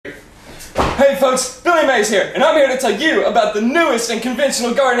Hey folks, Billy Mays here, and I'm here to tell you about the newest in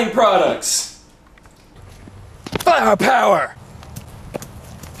conventional gardening products. Firepower!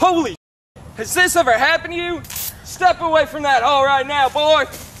 Holy has this ever happened to you? Step away from that hole right now, boy!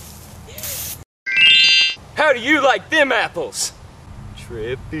 How do you like them apples?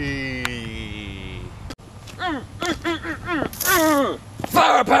 Trippy.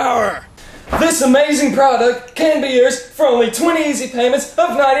 Firepower! This amazing product can be yours for only 20 easy payments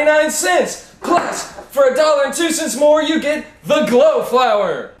of 99 cents. Plus, for $1.02 more, you get the Glow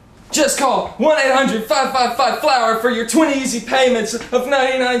Flower. Just call 1-800-555-FLOWER for your 20 easy payments of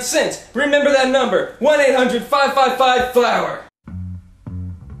 99 cents. Remember that number, 1-800-555-FLOWER.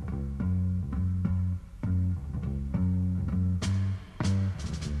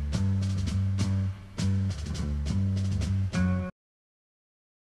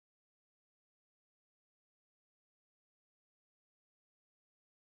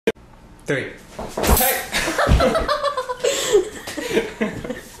 Three. Hey!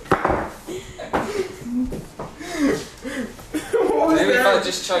 Maybe if I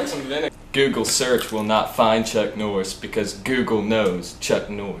just chuck some vinegar. Google search will not find Chuck Norris because Google knows Chuck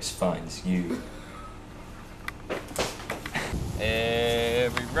Norris finds you.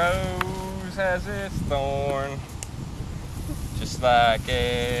 Every rose has its thorn, just like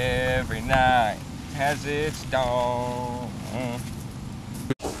every night has its dawn.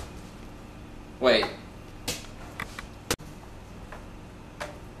 Wait.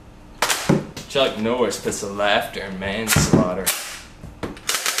 Chuck Norris puts the laughter in manslaughter.